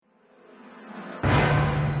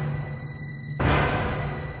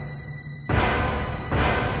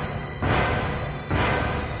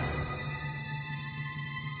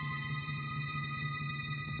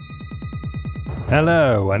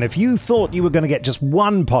Hello, and if you thought you were going to get just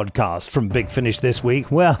one podcast from Big Finish this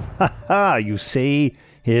week, well, you see,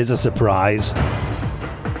 here's a surprise.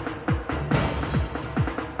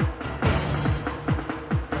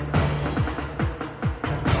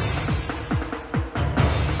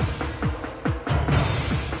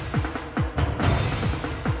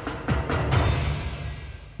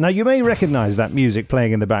 Now, you may recognise that music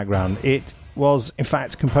playing in the background. It was, in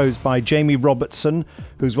fact, composed by Jamie Robertson,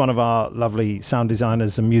 who's one of our lovely sound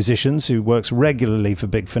designers and musicians who works regularly for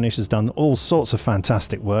Big Finish, has done all sorts of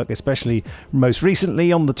fantastic work, especially most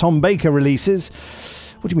recently on the Tom Baker releases.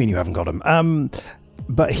 What do you mean you haven't got them?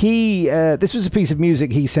 But this was a piece of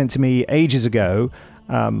music he sent to me ages ago,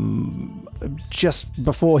 just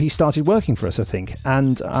before he started working for us, I think.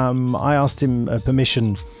 And I asked him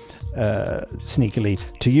permission sneakily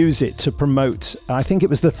to use it to promote, I think it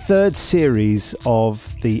was the third series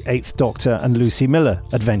of the 8th Doctor and Lucy Miller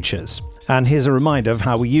adventures. And here's a reminder of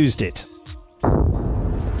how we used it.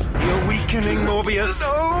 You're weakening, Morbius.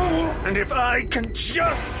 Oh, and if I can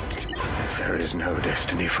just... If there is no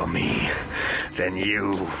destiny for me, then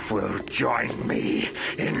you will join me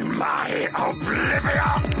in my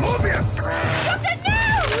oblivion. Morbius! Doctor, no!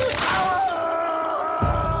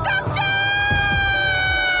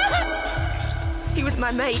 He was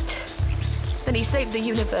my mate, and he saved the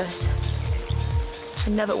universe. I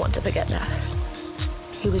never want to forget that.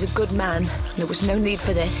 He was a good man, and there was no need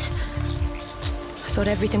for this. I thought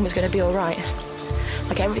everything was going to be all right.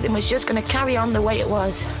 Like everything was just going to carry on the way it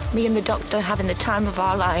was. Me and the Doctor having the time of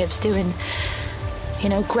our lives, doing,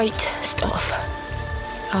 great stuff.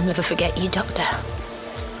 I'll never forget you, Doctor.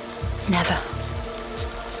 Never.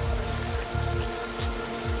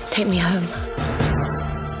 Take me home.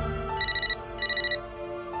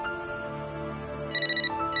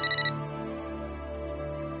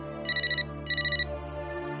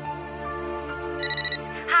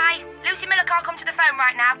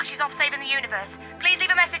 Right now because she's off saving the universe. Please leave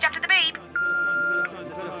a message after the beep.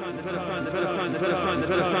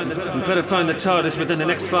 We better find the TARDIS within the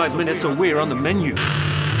next 5 minutes or we're on the menu.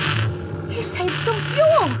 You saved some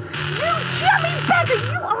fuel! You jammy beggar!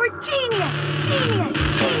 You are a genius! Genius!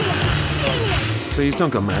 Please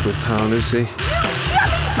don't go mad with power, Lucy. You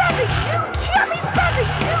jammy beggar! You jammy beggar!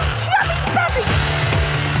 You jammy beggar!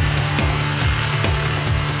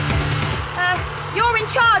 You're in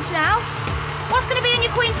charge now. What's going to be in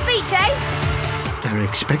your Queen's speech, eh? They're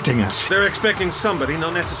expecting us. They're expecting somebody,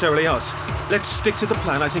 not necessarily us. Let's stick to the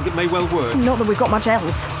plan. I think it may well work. Not that we've got much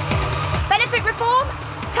else. Benefit reform?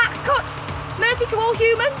 Tax cuts? Mercy to all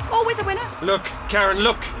humans? Always a winner. Look, Karen,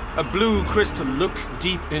 look. A blue crystal. Look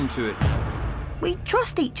deep into it. We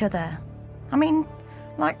trust each other. I mean,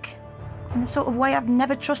 like, in the sort of way I've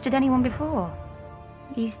never trusted anyone before.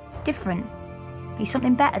 He's different. He's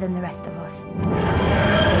something better than the rest of us.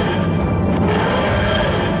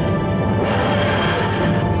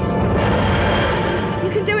 You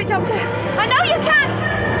can do it, Doctor. I know you can!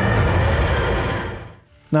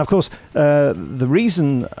 Now, of course, the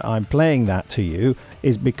reason I'm playing that to you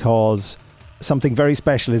is because something very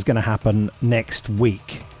special is going to happen next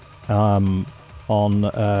week. On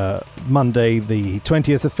Monday, the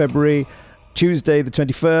 20th of February, Tuesday, the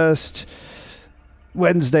 21st,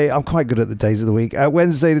 Wednesday, I'm quite good at the days of the week,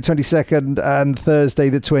 Wednesday, the 22nd, and Thursday,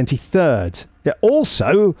 the 23rd. Yeah,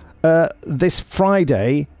 also, this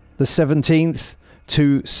Friday, the 17th,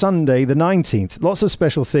 to Sunday the 19th. Lots of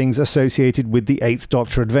special things associated with the 8th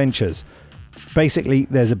Doctor adventures. Basically,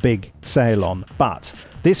 there's a big sale on. But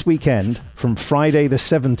this weekend, from Friday the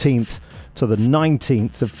 17th to the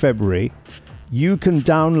 19th of February, you can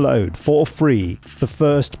download for free the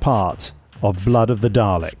first part of Blood of the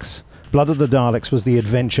Daleks. Blood of the Daleks was the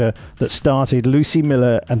adventure that started Lucy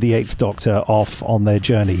Miller and the 8th Doctor off on their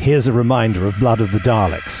journey. Here's a reminder of Blood of the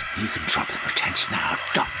Daleks. You can drop the pretense now,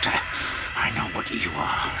 Doctor. I know what you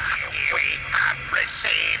are. We have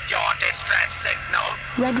received your distress signal.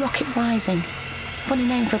 Red Rocket Rising. Funny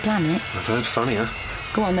name for a planet. I've heard funnier.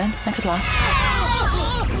 Go on then, make us laugh.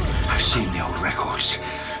 I've seen the old records.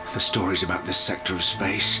 The stories about this sector of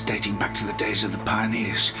space, dating back to the days of the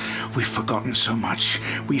pioneers. We've forgotten so much.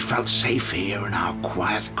 We felt safe here in our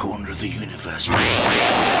quiet corner of the universe.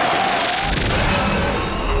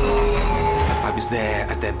 I was there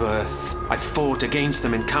at their birth. I fought against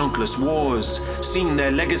them in countless wars, seen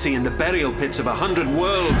their legacy in the burial pits of 100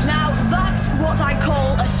 worlds. Now that's what I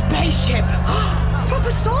call a spaceship.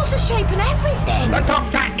 Proper saucer shape and everything. The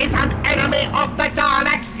Doctor is an enemy of the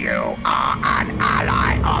Daleks. You are an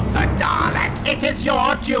ally of the Daleks. It is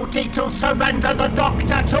your duty to surrender the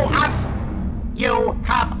Doctor to us. You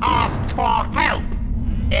have asked for help.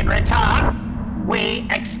 In return, We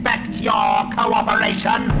expect your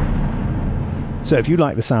cooperation. So if you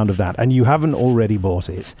like the sound of that and you haven't already bought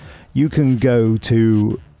it, you can go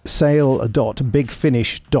to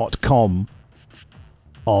sale.bigfinish.com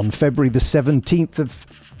on February the 17th of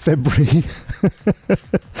February.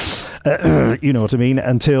 You know what I mean,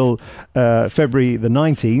 until February the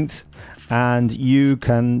 19th, and you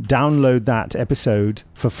can download that episode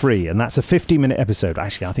for free, and that's a 50-minute episode.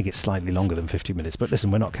 Actually, I think it's slightly longer than 50 minutes, but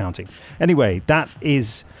listen, we're not counting. Anyway, that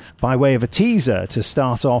is by way of a teaser to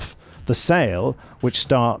start off the sale, which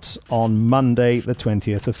starts on Monday the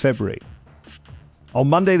 20th of February. On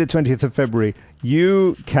Monday the 20th of February,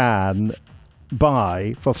 you can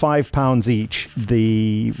buy for £5 each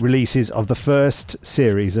the releases of the first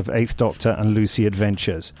series of 8th Doctor and Lucy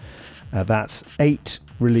Adventures. That's 8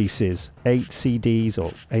 releases, 8 CDs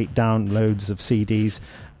or 8 downloads of CDs,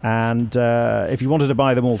 and if you wanted to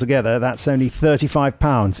buy them all together, that's only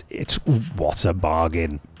 £35. It's what a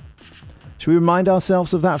bargain. Should we remind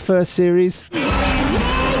ourselves of that first series?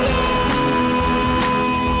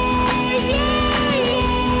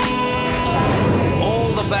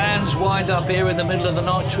 Wind up here in the middle of the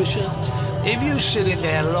night, Trisha. If you sit in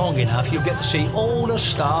there long enough, you'll get to see all the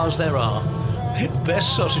stars there are.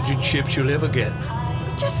 Best sausage and chips you'll ever get.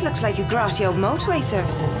 It just looks like your grassy old motorway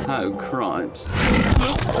services. Oh, cripes.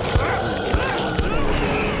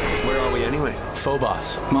 Where are we anyway?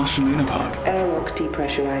 Phobos, Martian lunar park. Airlock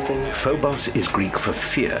depressurizing. Phobos is Greek for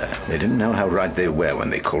fear. They didn't know how right they were when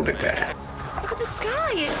they called it that. Look at the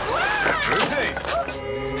sky, it's... Lucy!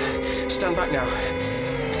 Stand back now.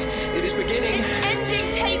 It is beginning. It's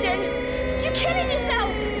ending, Tayden! You're killing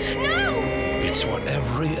yourself! No! It's what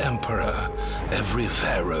every emperor, every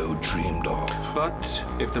pharaoh dreamed of. But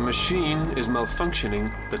if the machine is malfunctioning,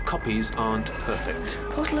 the copies aren't perfect.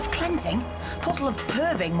 Portal of cleansing? Portal of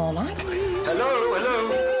perving, more like. Hello.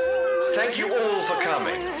 Thank you all for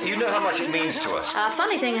coming. You know how much it means to us. A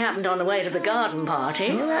funny thing happened on the way to the garden party.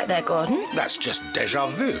 You're right there, Gordon. That's just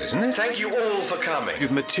déjà vu, isn't it? Thank you all for coming.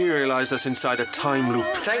 You've materialized us inside a time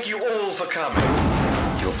loop. Thank you all for coming.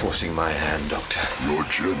 You're forcing my hand, Doctor. Your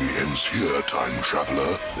journey ends here, time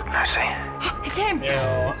traveler. Lucy. It's him. You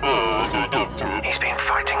are the Doctor. He's been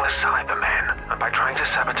fighting the Cybermen, and by trying to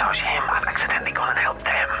sabotage him, I've accidentally gone and helped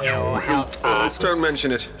them. You helped us. Don't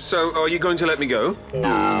mention it. So, are you going to let me go?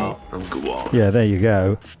 No. Oh, go on. Yeah, there you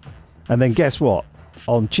go. And then guess what?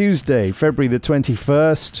 On Tuesday, February the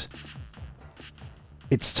 21st,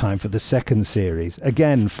 it's time for the second series.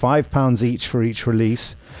 Again, £5 each for each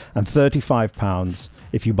release, and £35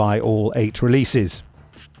 if you buy all 8 releases.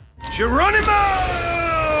 Geronimo!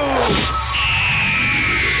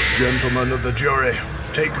 Gentlemen of the jury,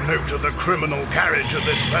 take note of the criminal carriage of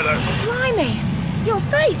this fellow. Blimey! Your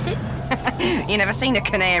face, it's... You never seen a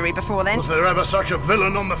canary before then? Was there ever such a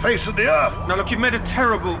villain on the face of the earth? Now look, you've made a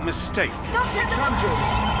terrible mistake. Doctor!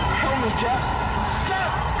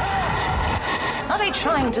 Are they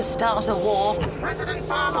trying to start a war? President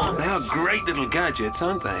Palmer. They are great little gadgets,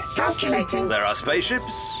 aren't they? Calculating. There are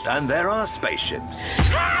spaceships, and there are spaceships.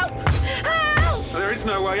 Help! Help! There is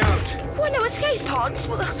no way out. What, no escape pods?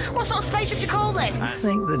 What sort of spaceship do you call this? I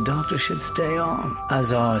think the Doctor should stay on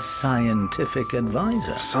as our scientific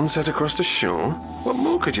advisor. Sunset across the shore? What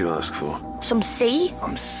more could you ask for? Some sea?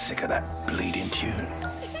 I'm sick of that bleeding tune.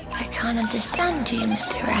 I can't understand you,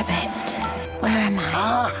 Mr. Rabbit. Where am I?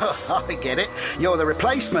 Ah, I get it. You're the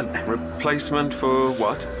replacement. Replacement for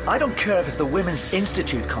what? I don't care if it's the Women's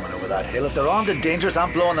Institute coming over that hill. If they're armed and dangerous,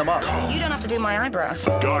 I'm blowing them up. You don't have to do my eyebrows.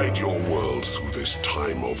 Guide your world through this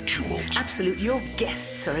time of tumult. Absolute, your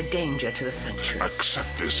guests are a danger to the sanctuary.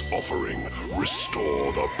 Accept this offering.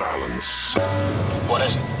 Restore the balance. What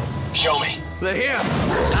is it? Show me. They're here.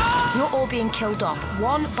 You're all being killed off,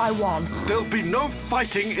 one by one. There'll be no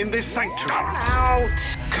fighting in this sanctuary.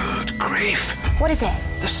 Out! Good grief. What is it?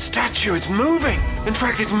 The statue, it's moving. In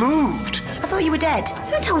fact, it's moved. I thought you were dead.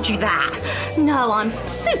 Who told you that? No, I'm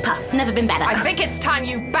super. Never been better. I think it's time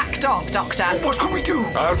you backed off, Doctor. What can we do?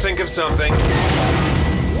 I'll think of something. What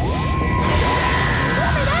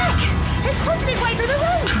the heck? It's punching its way through the room.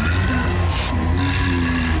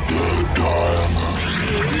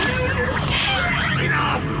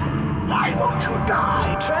 Enough! Why won't you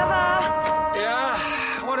die? Trevor! Yeah,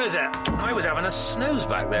 what is it? I was having a snooze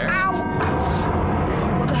back there. Ow!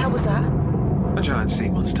 What the hell was that? A giant sea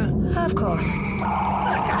monster. Of course.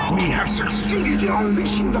 We have succeeded in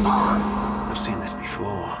unleashing the power. I've seen this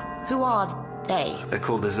before. Who are they? They're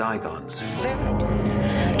called the Zygons.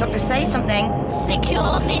 Doctor, say something.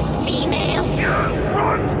 Secure this female.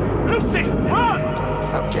 Run! Lucy, run!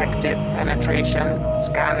 Subjective penetration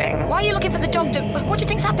scanning. Why are you looking for the doctor? What do you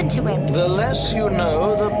think's happened to him? The less you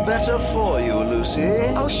know, the better for you, Lucy.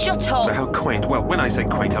 Oh, shut up. How quaint. Well, when I say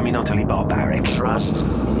quaint, I mean utterly barbaric. Trust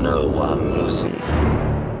no one, Lucy.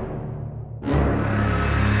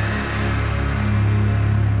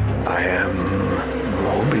 I am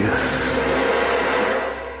Morbius.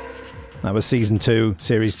 That was season 2,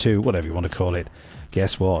 series 2, whatever you want to call it.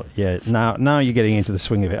 Guess what? Yeah, now you're getting into the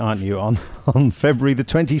swing of it, aren't you? On February the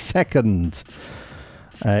 22nd.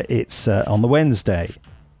 It's on the Wednesday.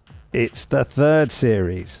 It's the third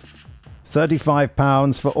series.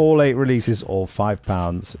 £35 for all 8 releases, or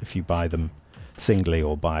 £5 if you buy them singly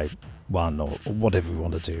or buy one, or whatever you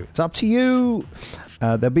want to do. It's up to you.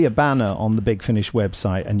 There'll be a banner on the Big Finish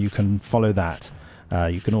website, and you can follow that.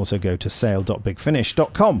 You can also go to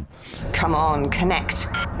sale.bigfinish.com. Come on, connect.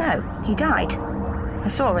 No, he died. I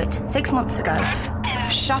saw it 6 months ago.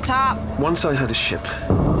 Shut up. Once I had a ship.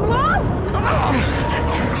 What?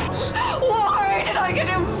 Why did I get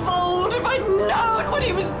involved if I'd known what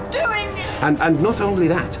he was doing? And not only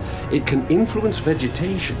that, it can influence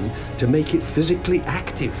vegetation to make it physically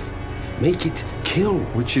active. Make it kill.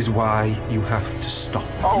 Which is why you have to stop.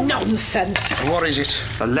 Oh, nonsense. What is it?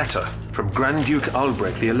 A letter from Grand Duke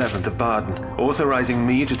Albrecht the 11th of Baden, authorizing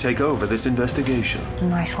me to take over this investigation.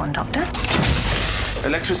 Nice one, Doctor.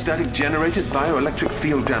 Electrostatic generators, bioelectric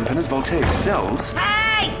field dampeners, voltaic cells.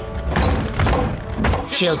 Hey!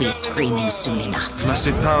 She'll be screaming soon enough.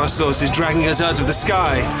 Massive power sources dragging us out of the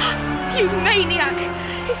sky. You maniac!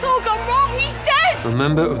 It's all gone wrong! He's dead! A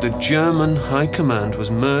member of the German High Command was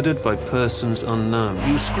murdered by persons unknown.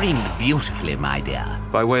 You screamed beautifully, my dear.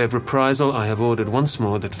 By way of reprisal, I have ordered once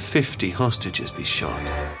more that 50 hostages be shot.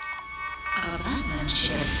 Abandon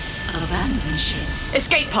ship. Abandon ship.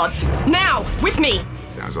 Escape pods! Now! With me!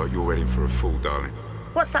 Sounds like you're ready for a fall, darling.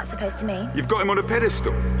 What's that supposed to mean? You've got him on a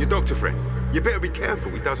pedestal, your doctor friend. You better be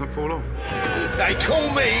careful he doesn't fall off. They call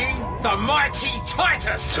me the Mighty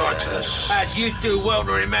Titus. Titus. As you do well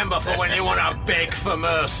to remember for when you want to beg for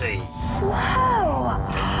mercy. Whoa!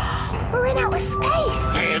 We're in outer space.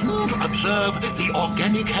 And observe, the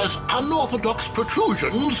organic has unorthodox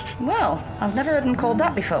protrusions. Well, I've never heard them called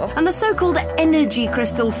that before. And the so-called energy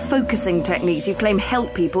crystal focusing techniques you claim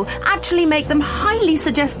help people actually make them highly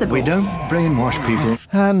suggestible. We don't brainwash people.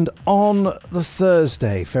 And on the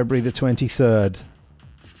Thursday, February the 23rd,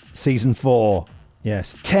 season 4.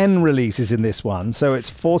 Yes, 10 releases in this one, so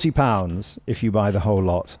it's £40 if you buy the whole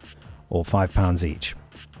lot, or £5 each.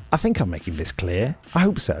 I think I'm making this clear. I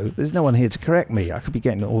hope so. There's no one here to correct me. I could be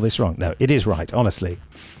getting all this wrong. No, it is right, honestly.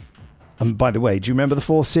 And by the way, do you remember the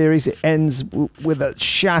 4th series? It ends with a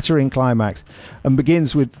shattering climax and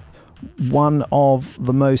begins with one of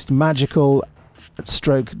the most magical,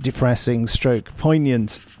 stroke depressing, stroke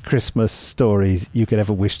poignant Christmas stories you could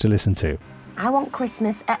ever wish to listen to. I want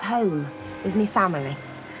Christmas at home with me family.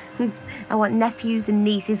 I want nephews and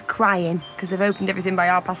nieces crying because they've opened everything by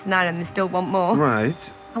 9:30 and they still want more.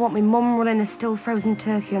 Right. I want me mum running a still frozen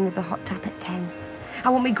turkey under the hot tap at 10. I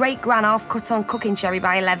want me great gran half cut on cooking sherry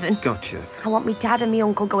by 11. Gotcha. I want me dad and me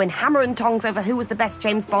uncle going hammer and tongs over who was the best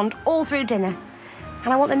James Bond all through dinner.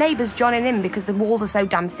 And I want the neighbours joining in because the walls are so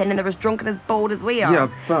damn thin and they're as drunk and as bored as we are. Yeah,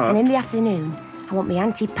 but... And in the afternoon, I want me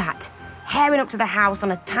Auntie Pat herring up to the house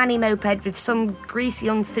on a tiny moped with some greasy,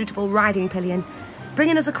 unsuitable riding pillion,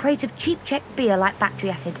 bringing us a crate of cheap Czech beer like battery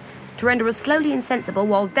acid to render us slowly insensible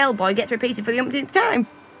while Del Boy gets repeated for the umpteenth time.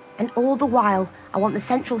 And all the while, I want the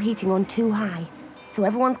central heating on too high, so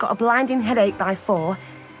everyone's got a blinding headache by 4,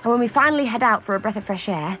 and when we finally head out for a breath of fresh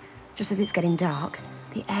air, just as it's getting dark,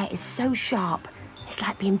 the air is so sharp, it's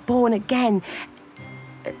like being born again.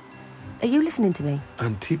 Are you listening to me?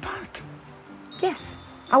 Auntie Pat? Yes.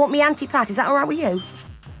 I want me Auntie Pat. Is that all right with you?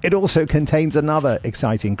 It also contains another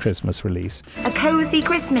exciting Christmas release. A cosy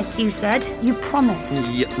Christmas, you said. You promised.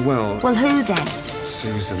 Yeah, well... Well, who then?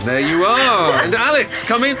 Susan, there you are! And Alex,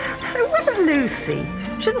 come in. Where's Lucy?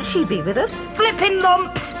 Shouldn't she be with us? Flipping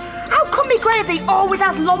lumps! How come me gravy always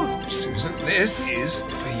has lumps? Susan, this is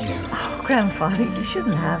for you. Oh, Grandfather, you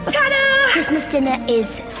shouldn't have. Ta-da! Christmas dinner is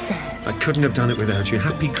served. I couldn't have done it without you.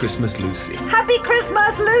 Happy Christmas, Lucy. Happy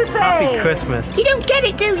Christmas, Lucy! Happy Christmas. You don't get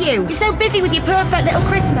it, do you? You're so busy with your perfect little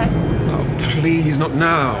Christmas. Oh, please, not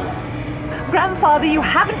now. Grandfather, you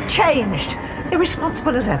haven't changed.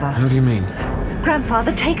 Irresponsible as ever. How do you mean?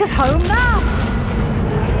 Grandfather, take us home now.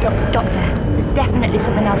 Doctor, there's definitely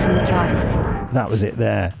something else in the TARDIS. That was it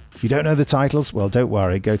there. If you don't know the titles, well, don't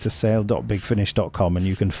worry. Go to sale.bigfinish.com and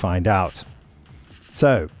you can find out.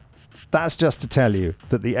 So, that's just to tell you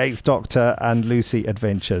that the 8th Doctor and Lucy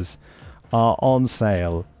Adventures are on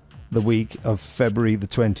sale the week of February the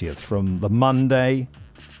 20th, from the Monday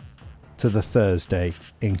to the Thursday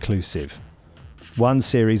inclusive. 1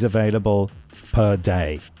 series available per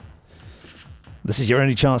day. This is your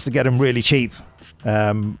only chance to get them really cheap,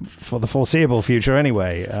 for the foreseeable future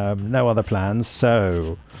anyway. No other plans,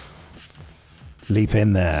 so leap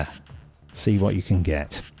in there, see what you can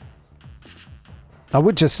get. I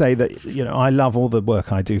would just say that, I love all the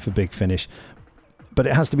work I do for Big Finish, but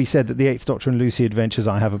it has to be said that the 8th Doctor and Lucy adventures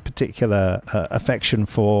I have a particular affection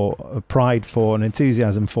for, pride for, and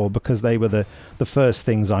enthusiasm for, because they were the first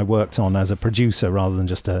things I worked on as a producer rather than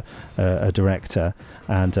just a director.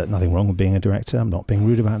 And nothing wrong with being a director. I'm not being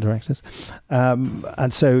rude about directors.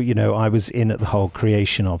 And so, I was in at the whole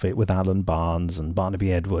creation of it with Alan Barnes and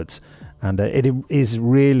Barnaby Edwards. And it is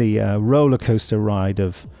really a roller coaster ride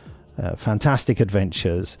of fantastic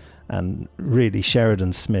adventures. And really,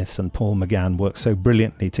 Sheridan Smith and Paul McGann work so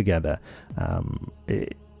brilliantly together.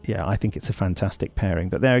 I think it's a fantastic pairing.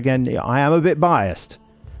 But there again, I am a bit biased.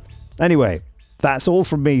 Anyway, that's all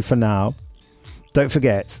from me for now. Don't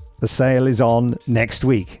forget, the sale is on next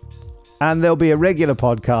week. And there'll be a regular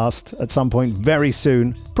podcast at some point very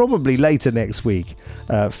soon, probably later next week,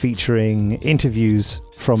 featuring interviews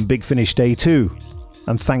from Big Finish Day 2.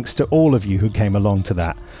 And thanks to all of you who came along to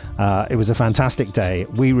that. It was a fantastic day.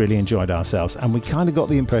 We really enjoyed ourselves, and we kind of got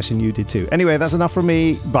the impression you did too. Anyway, that's enough from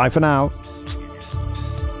me. Bye for now.